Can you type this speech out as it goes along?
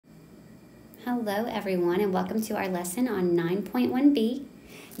Hello everyone and welcome to our lesson on 9.1b.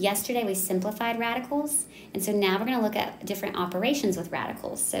 Yesterday we simplified radicals, and so now we're going to look at different operations with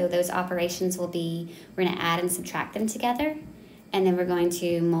radicals. So those operations will be, we're going to add and subtract them together, and then we're going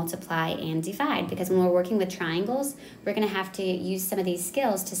to multiply and divide, because when we're working with triangles, we're going to have to use some of these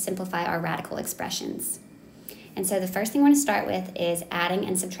skills to simplify our radical expressions. And so the first thing we're going to start with is adding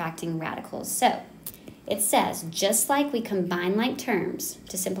and subtracting radicals. So it says, just like we combine like terms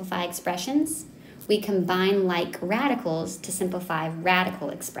to simplify expressions, we combine like radicals to simplify radical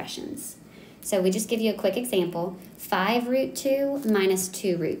expressions. So we just give you a quick example. 5 root 2 minus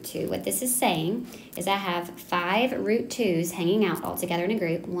 2 root 2. What this is saying is I have 5 root 2's hanging out all together in a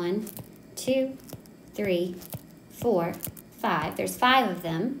group. 1, 2, 3, 4, 5. There's 5 of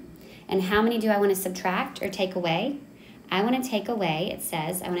them. And how many do I want to subtract or take away? I want to take away, it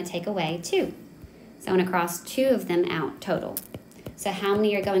says, I want to take away 2. So I want to cross 2 of them out total. So how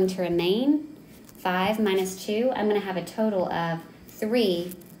many are going to remain? 5 minus 2, I'm going to have a total of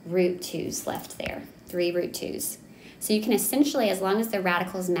 3 root 2's left there. 3 root 2's. So you can essentially, as long as the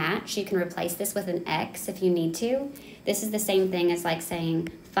radicals match, you can replace this with an x if you need to. This is the same thing as like saying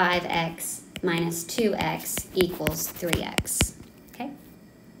 5x minus 2x equals 3x. Okay?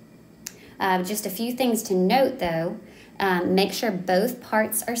 Just a few things to note though. Make sure both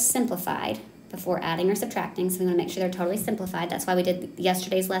parts are simplified before adding or subtracting, so we want to make sure they're totally simplified. That's why we did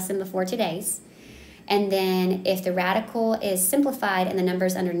yesterday's lesson before today's. And then if the radical is simplified and the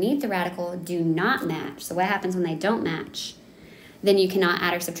numbers underneath the radical do not match, so what happens when they don't match? Then you cannot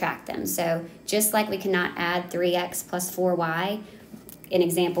add or subtract them. So just like we cannot add 3x plus 4y, an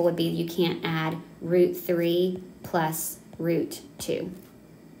example would be you can't add root 3 plus root 2.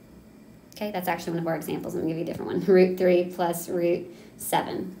 Okay, that's actually one of our examples. Let me give you a different one. Root 3 plus root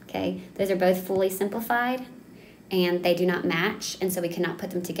 7. Okay, those are both fully simplified and they do not match, and so we cannot put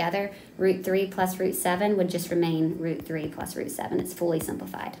them together. Root 3 plus root 7 would just remain root 3 plus root 7. It's fully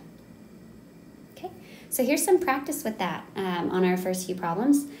simplified. Okay, so here's some practice with that on our first few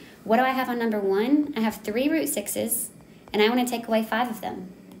problems. What do I have on number 1? I have 3 root 6's, and I want to take away 5 of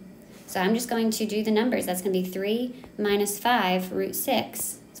them. So I'm just going to do the numbers. That's going to be 3 minus 5 root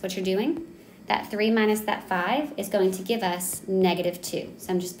 6. That's what you're doing. That 3 minus that 5 is going to give us negative 2.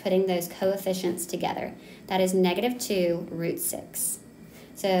 So I'm just putting those coefficients together. That is negative 2 root 6.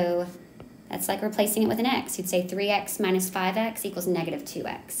 So that's like replacing it with an x. You'd say 3x minus 5x equals negative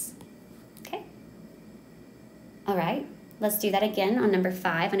 2x. Okay? All right, let's do that again on number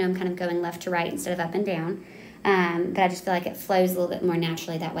 5. I know I'm kind of going left to right instead of up and down, but I just feel like it flows a little bit more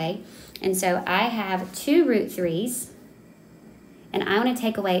naturally that way. And so I have 2 root 3's, and I want to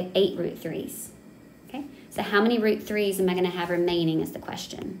take away 8 root 3's. Okay, so how many root 3's am I going to have remaining is the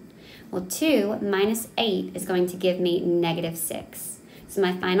question. Well, 2 minus 8 is going to give me negative 6. So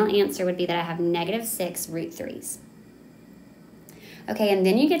my final answer would be that I have negative 6 root 3's. Okay, and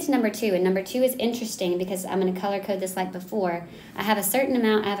then you get to number 2, and number 2 is interesting because I'm going to color code this like before. I have a certain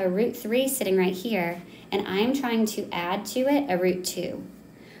amount, I have a root 3 sitting right here, and I'm trying to add to it a root 2.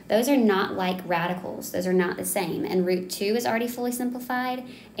 Those are not like radicals. Those are not the same. And root 2 is already fully simplified,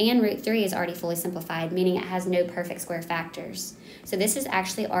 and root 3 is already fully simplified, meaning it has no perfect square factors. So this is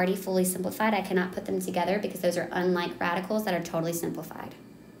actually already fully simplified. I cannot put them together because those are unlike radicals that are totally simplified.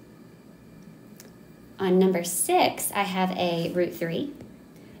 On number 6, I have a root 3,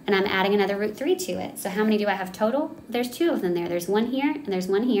 and I'm adding another root 3 to it. So how many do I have total? There's 2 of them there. There's 1 here, and there's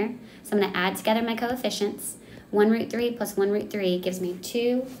 1 here. So I'm going to add together my coefficients. 1 root 3 plus 1 root 3 gives me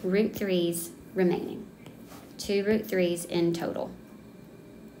 2 root 3's remaining. 2 root 3's in total.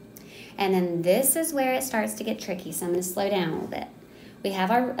 And then this is where it starts to get tricky, so I'm going to slow down a little bit. We have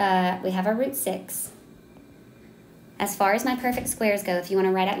our root 6. As far as my perfect squares go, if you want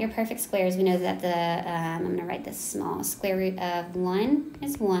to write out your perfect squares, we know that I'm going to write this small. Square root of 1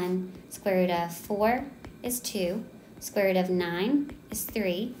 is 1. Square root of 4 is 2. Square root of 9 is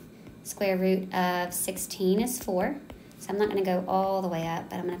 3. Square root of 16 is 4. So I'm not going to go all the way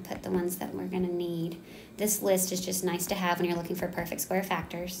up, but I'm going to put the ones that we're going to need. This list is just nice to have when you're looking for perfect square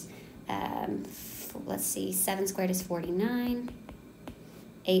factors. Let's see, 7 squared is 49.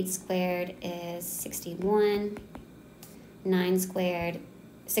 8 squared is 61. 9 squared,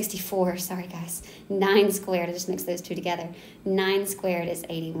 64, sorry guys. 9 squared, I just mixed those two together. 9 squared is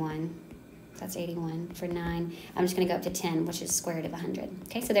 81. That's 81 for 9. I'm just going to go up to 10, which is square root of 100.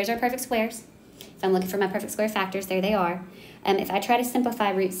 Okay, so there's our perfect squares. If I'm looking for my perfect square factors, there they are. If I try to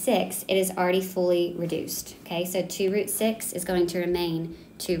simplify root 6, it is already fully reduced. Okay, so 2 root 6 is going to remain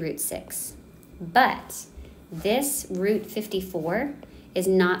 2 root 6. But this root 54 is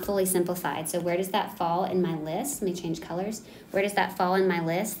not fully simplified. So where does that fall in my list? Let me change colors. Where does that fall in my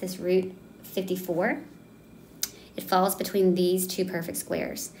list, this root 54. It falls between these two perfect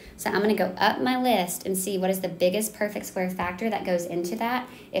squares. So I'm going to go up my list and see what is the biggest perfect square factor that goes into that,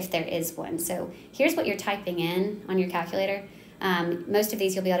 if there is one. So here's what you're typing in on your calculator. Most of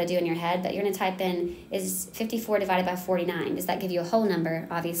these you'll be able to do in your head, but you're going to type in, is 54 divided by 49? Does that give you a whole number?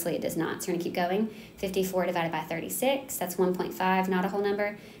 Obviously it does not. So you're going to keep going. 54 divided by 36, that's 1.5, not a whole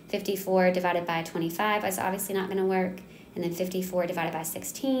number. 54 divided by 25 is obviously not going to work. And then 54 divided by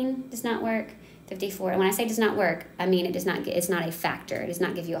 16 does not work. 54, and when I say does not work, I mean it does not. It's not a factor. It does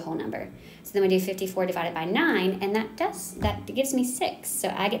not give you a whole number. So then we do 54 divided by 9, and that gives me 6.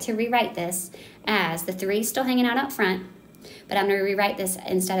 So I get to rewrite this as the 3 still hanging out up front, but I'm going to rewrite this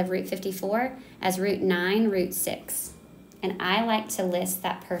instead of root 54 as root 9 root 6. And I like to list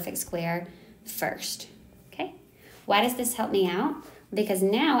that perfect square first. Okay? Why does this help me out? Because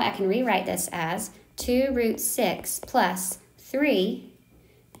now I can rewrite this as 2 root 6 plus 3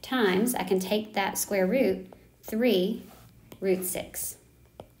 times, I can take that square root, 3 root 6.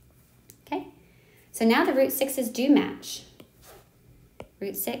 Okay? So now the root 6's do match.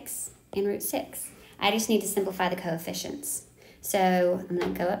 Root 6 and root 6. I just need to simplify the coefficients. So I'm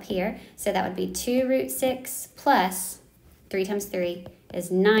going to go up here. So that would be 2 root 6 plus 3 times 3 is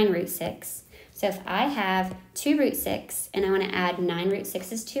 9 root 6. So if I have 2 root 6 and I want to add 9 root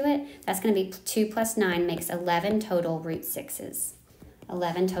 6's to it, that's going to be 2 plus 9 makes 11 total root 6's.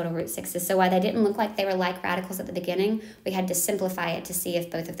 11 total root 6's. So while they didn't look like they were like radicals at the beginning, we had to simplify it to see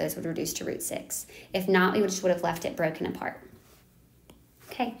if both of those would reduce to root 6. If not, we just would have left it broken apart.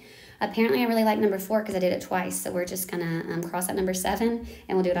 Okay, apparently I really like number 4 because I did it twice, so we're just going to cross out number 7,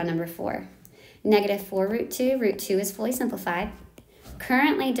 and we'll do it on number 4. Negative 4 root 2. Root 2 is fully simplified.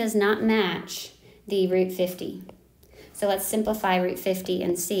 Currently does not match the root 50. So let's simplify root 50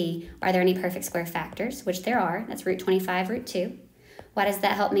 and see, are there any perfect square factors? Which there are. That's root 25 root 2. Why does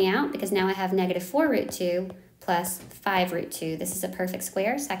that help me out? Because now I have negative 4 root 2 plus 5 root 2. This is a perfect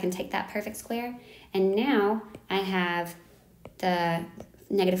square, so I can take that perfect square. And now I have the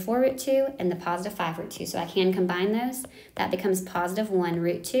negative 4 root 2 and the positive 5 root 2. So I can combine those. That becomes positive 1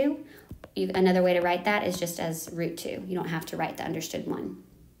 root 2. Another way to write that is just as root 2. You don't have to write the understood 1.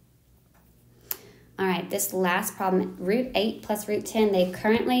 All right, this last problem, root 8 plus root 10, they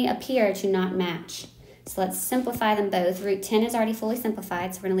currently appear to not match. So let's simplify them both. Root 10 is already fully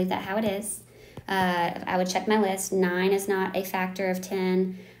simplified, so we're going to leave that how it is. I would check my list. 9 is not a factor of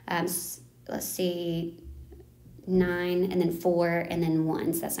 10. Let's see, 9 and then 4 and then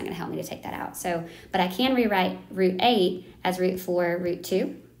 1, so that's not going to help me to take that out. So, but I can rewrite root 8 as root 4 root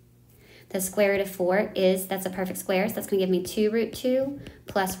 2. The square root of 4 that's a perfect square, so that's going to give me 2 root 2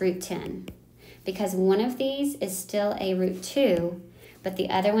 plus root 10. Because one of these is still a root 2, but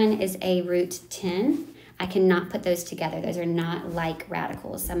the other one is a root 10, I cannot put those together. Those are not like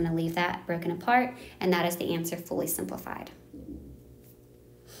radicals. So I'm going to leave that broken apart, and that is the answer fully simplified.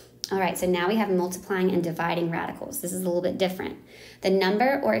 All right, so now we have multiplying and dividing radicals. This is a little bit different. The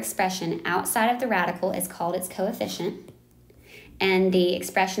number or expression outside of the radical is called its coefficient, and the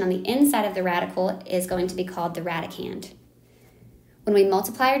expression on the inside of the radical is going to be called the radicand. When we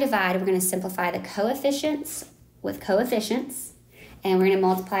multiply or divide, we're going to simplify the coefficients with coefficients, and we're going to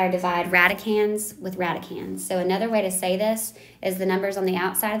multiply or divide radicands with radicands. So another way to say this is the numbers on the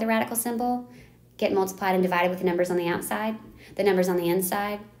outside of the radical symbol get multiplied and divided with the numbers on the outside. The numbers on the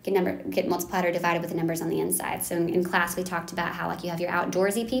inside get multiplied or divided with the numbers on the inside. So in class we talked about how like you have your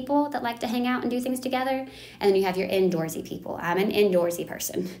outdoorsy people that like to hang out and do things together, and then you have your indoorsy people. I'm an indoorsy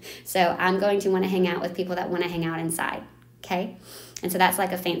person, so I'm going to want to hang out with people that want to hang out inside. Okay? And so that's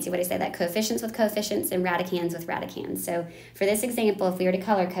like a fancy way to say that, coefficients with coefficients and radicands with radicands. So for this example, if we were to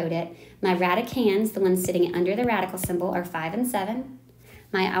color code it, my radicands, the ones sitting under the radical symbol, are 5 and 7.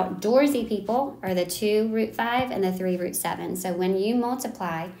 My outdoorsy people are the 2 root 5 and the 3 root 7. So when you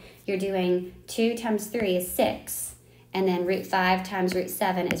multiply, you're doing 2 times 3 is 6, and then root 5 times root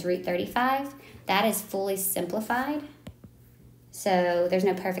 7 is root 35. That is fully simplified. So there's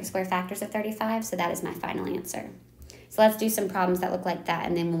no perfect square factors of 35, so that is my final answer. So let's do some problems that look like that,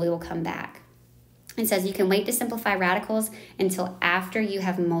 and then we will come back. It says you can wait to simplify radicals until after you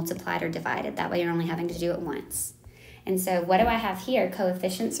have multiplied or divided. That way you're only having to do it once. And so what do I have here,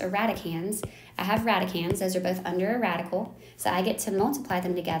 coefficients or radicands? I have radicands. Those are both under a radical. So I get to multiply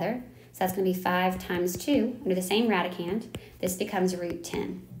them together. So that's going to be 5 times 2 under the same radicand. This becomes root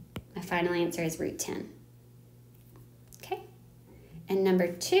 10. My final answer is root 10. Okay. And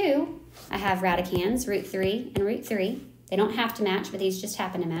number 2, I have radicands, root 3 and root 3. They don't have to match, but these just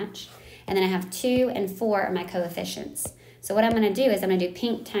happen to match. And then I have 2 and 4 are my coefficients. So what I'm going to do is I'm going to do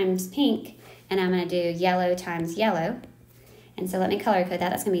pink times pink, and I'm going to do yellow times yellow. And so let me color code that.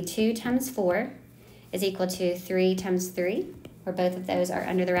 That's going to be 2 times 4 is equal to 3 times 3, where both of those are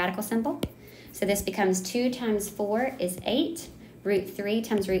under the radical symbol. So this becomes 2 times 4 is 8. Root 3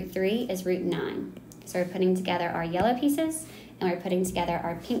 times root 3 is root 9. So we're putting together our yellow pieces, and we're putting together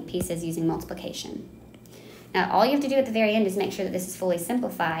our pink pieces using multiplication. Now, all you have to do at the very end is make sure that this is fully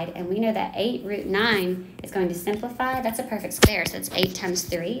simplified, and we know that 8 root 9 is going to simplify. That's a perfect square, so it's 8 times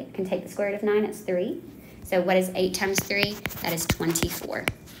 3. I can take the square root of 9, it's 3. So what is 8 times 3? That is 24.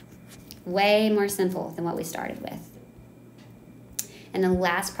 Way more simple than what we started with. And the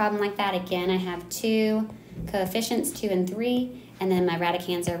last problem like that, again, I have 2 coefficients, 2 and 3, and then my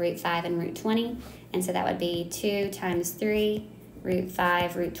radicands are root 5 and root 20. And so that would be 2 times 3, root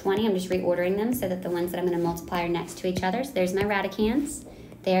 5, root 20. I'm just reordering them so that the ones that I'm going to multiply are next to each other. So there's my radicands.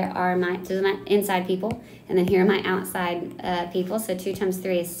 Those are my inside people. And then here are my outside people. So 2 times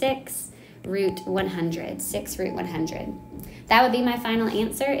 3 is 6, root 100. 6 root 100. That would be my final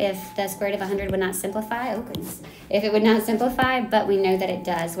answer if the square root of 100 would not simplify. Oh, goodness. If it would not simplify, but we know that it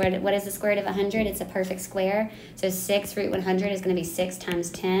does. What is the square root of 100? It's a perfect square. So 6 root 100 is going to be 6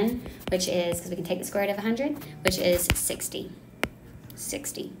 times 10, which is, because we can take the square root of 100, which is 60.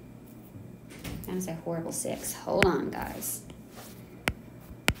 60. That was a horrible 6. Hold on, guys.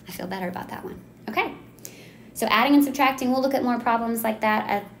 I feel better about that one. Okay. So adding and subtracting, we'll look at more problems like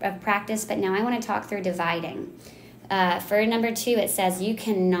that of practice, but now I want to talk through dividing. For number 2, it says you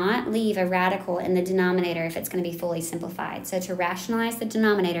cannot leave a radical in the denominator if it's going to be fully simplified. So to rationalize the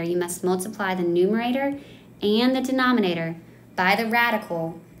denominator, you must multiply the numerator and the denominator by the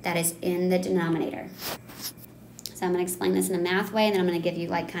radical that is in the denominator. So I'm going to explain this in a math way, and then I'm going to give you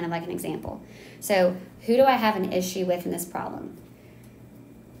kind of like an example. So who do I have an issue with in this problem?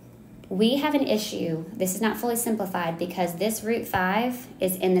 We have an issue. This is not fully simplified because this root 5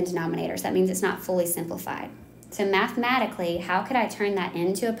 is in the denominator. So that means it's not fully simplified. So mathematically, how could I turn that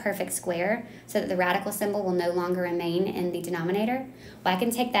into a perfect square so that the radical symbol will no longer remain in the denominator? Well, I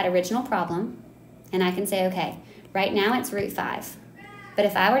can take that original problem and I can say, okay, right now it's root 5. But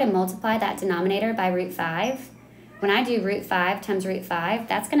if I were to multiply that denominator by root 5, when I do root 5 times root 5,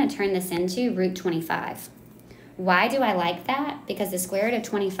 that's going to turn this into root 25. Why do I like that? Because the square root of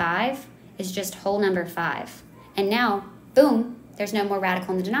 25 is just whole number 5. And now, boom, there's no more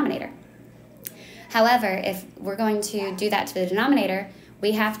radical in the denominator. However, if we're going to do that to the denominator,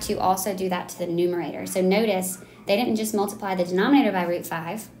 we have to also do that to the numerator. So notice, they didn't just multiply the denominator by root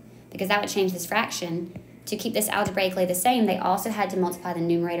 5, because that would change this fraction. To keep this algebraically the same, they also had to multiply the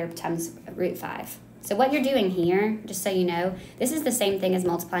numerator times root 5. So what you're doing here, just so you know, this is the same thing as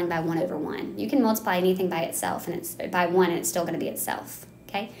multiplying by 1 over 1. You can multiply anything by itself, and it's by 1, and it's still going to be itself.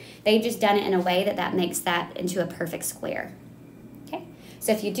 Okay? They've just done it in a way that makes that into a perfect square. Okay?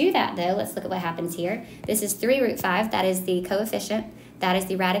 So if you do that, though, let's look at what happens here. This is 3 root 5. That is the coefficient. That is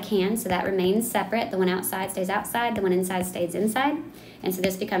the radicand, so that remains separate. The one outside stays outside. The one inside stays inside. And so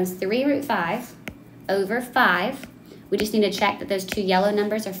this becomes 3 root 5 over 5. We just need to check that those 2 yellow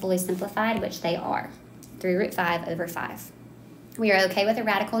numbers are fully simplified, which they are. 3 root 5 over 5. We are okay with a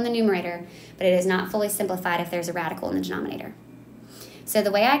radical in the numerator, but it is not fully simplified if there's a radical in the denominator. So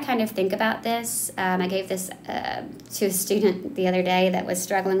the way I kind of think about this, I gave this to a student the other day that was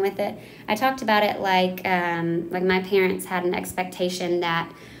struggling with it. I talked about it like my parents had an expectation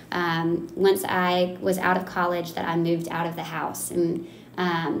that once I was out of college that I moved out of the house, and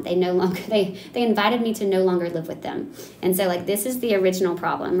they invited me to no longer live with them. And so this is the original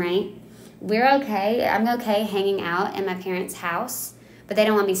problem, right? We're okay, I'm okay hanging out in my parents' house, but they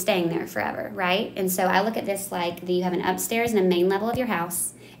don't want me staying there forever, right? And so I look at this like you have an upstairs and a main level of your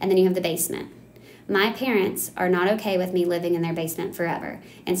house, and then you have the basement. My parents are not okay with me living in their basement forever.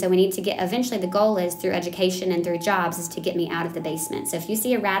 And so we need to eventually the goal is through education and through jobs is to get me out of the basement. So if you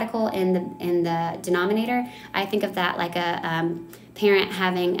see a radical in the denominator, I think of that like a parent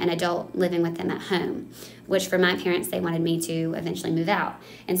having an adult living with them at home, which for my parents, they wanted me to eventually move out.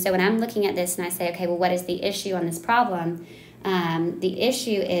 And so when I'm looking at this and I say, okay, well, what is the issue on this problem? The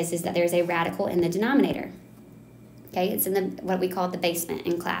issue is that there's a radical in the denominator. Okay, it's in what we call the basement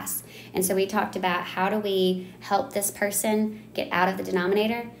in class. And so we talked about how do we help this person get out of the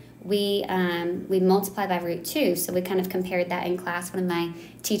denominator. We multiply by root 2. So we kind of compared that in class. One of my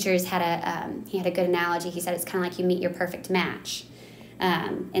teachers had a good analogy. He said it's kind of like you meet your perfect match.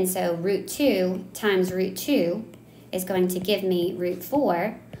 And so root 2 times root 2 is going to give me root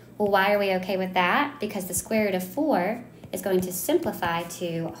 4. Well, why are we okay with that? Because the square root of 4 is going to simplify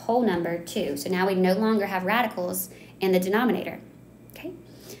to whole number 2. So now we no longer have radicals in the denominator. Okay?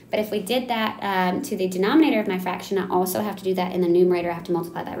 But if we did that to the denominator of my fraction, I also have to do that in the numerator. I have to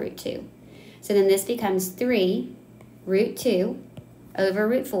multiply by root 2. So then this becomes 3 root 2 over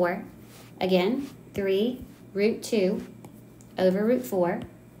root 4. Again, 3 root 2 over root 4.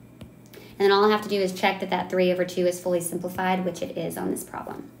 And then all I have to do is check that that 3 over 2 is fully simplified, which it is on this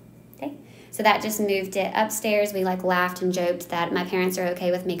problem. Okay, so that just moved it upstairs. We like laughed and joked that my parents are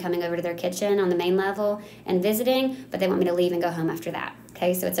okay with me coming over to their kitchen on the main level and visiting, but they want me to leave and go home after that.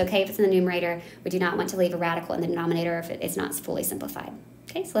 Okay, so it's okay if it's in the numerator. We do not want to leave a radical in the denominator if it's not fully simplified.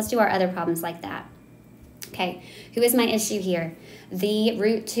 Okay, so let's do our other problems like that. Okay, who is my issue here? The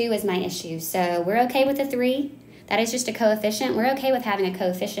root 2 is my issue. So we're okay with the 3. That is just a coefficient. We're okay with having a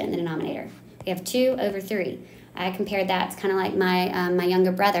coefficient in the denominator. We have 2 over 3. I compared that. It's kind of like my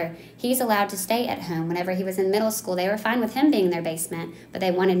younger brother. He's allowed to stay at home. Whenever he was in middle school, they were fine with him being in their basement, but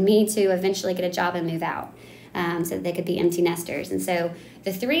they wanted me to eventually get a job and move out so that they could be empty nesters. And so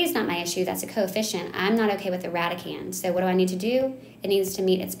the 3 is not my issue. That's a coefficient. I'm not okay with the radicand. So what do I need to do? It needs to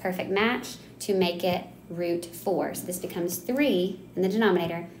meet its perfect match to make it root 4. So this becomes 3 in the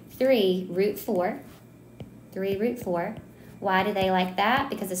denominator. 3 root 4. 3 root 4. Why do they like that?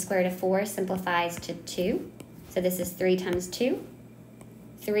 Because the square root of 4 simplifies to 2. So this is 3 times 2.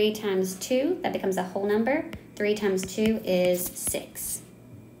 3 times 2, that becomes a whole number. 3 times 2 is 6.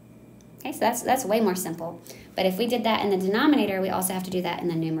 Okay, so that's way more simple. But if we did that in the denominator, we also have to do that in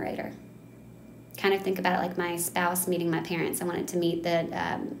the numerator. Kind of think about it like my spouse meeting my parents. I want it to meet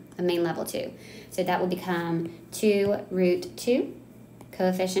the main level too. So that will become 2 root 2,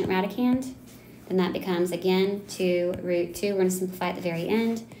 coefficient radicand. Then that becomes, again, 2 root 2. We're going to simplify at the very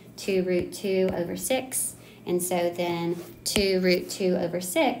end. 2 root 2 over 6. And so then 2 root 2 over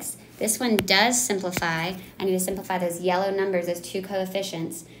 6. This one does simplify. I need to simplify those yellow numbers, those 2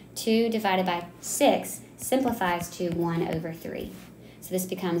 coefficients. 2 divided by 6 simplifies to 1 over 3. So this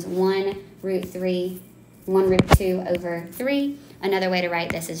becomes 1 root 2 over 3. Another way to write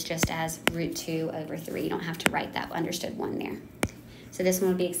this is just as root 2 over 3. You don't have to write that understood 1 there. So this one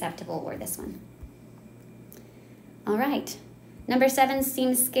would be acceptable, or this one. All right. Number 7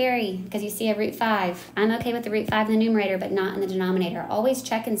 seems scary because you see a root 5. I'm okay with the root 5 in the numerator, but not in the denominator. Always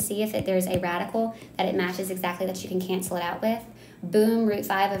check and see if there's a radical that it matches exactly that you can cancel it out with. Boom, root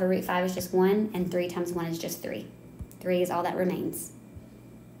 5 over root 5 is just 1, and 3 times 1 is just 3. 3 is all that remains.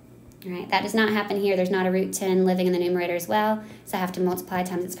 All right, that does not happen here. There's not a root 10 living in the numerator as well, so I have to multiply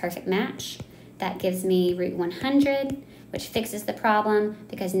times its perfect match. That gives me root 100, which fixes the problem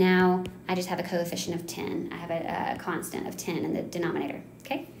because now I just have a coefficient of 10. I have a constant of 10 in the denominator,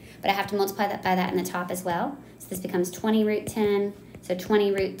 okay? But I have to multiply that by that in the top as well. So this becomes 20 root 10, so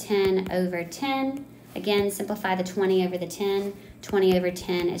 20 root 10 over 10. Again, simplify the 20 over the 10. 20 over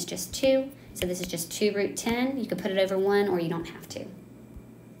 10 is just 2, so this is just 2 root 10. You could put it over 1 or you don't have to.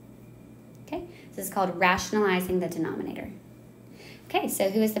 Okay, this is called rationalizing the denominator. Okay, so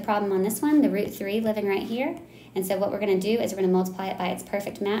who is the problem on this one? The root 3 living right here. And so what we're going to do is we're going to multiply it by its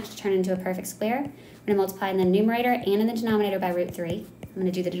perfect match to turn it into a perfect square. We're going to multiply in the numerator and in the denominator by root 3. I'm going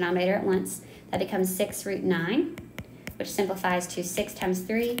to do the denominator at once. That becomes 6 root 9, which simplifies to 6 times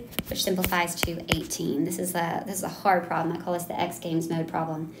 3, which simplifies to 18. This is a hard problem. I call this the X Games mode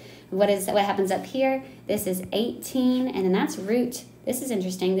problem. What happens up here? This is 18, and then that's root. This is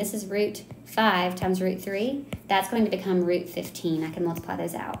interesting. This is root 5 times root 3. That's going to become root 15. I can multiply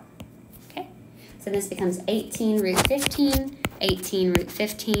those out. Okay? So this becomes 18 root 15, 18 root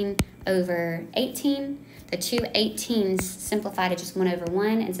 15 over 18. The two 18s simplify to just 1 over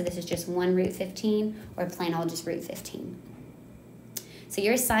 1, and so this is just 1 root 15, or plain old just root 15. So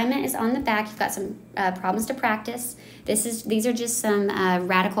your assignment is on the back. You've got some problems to practice. These are just some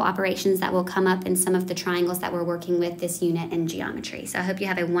radical operations that will come up in some of the triangles that we're working with this unit in geometry. So I hope you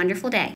have a wonderful day.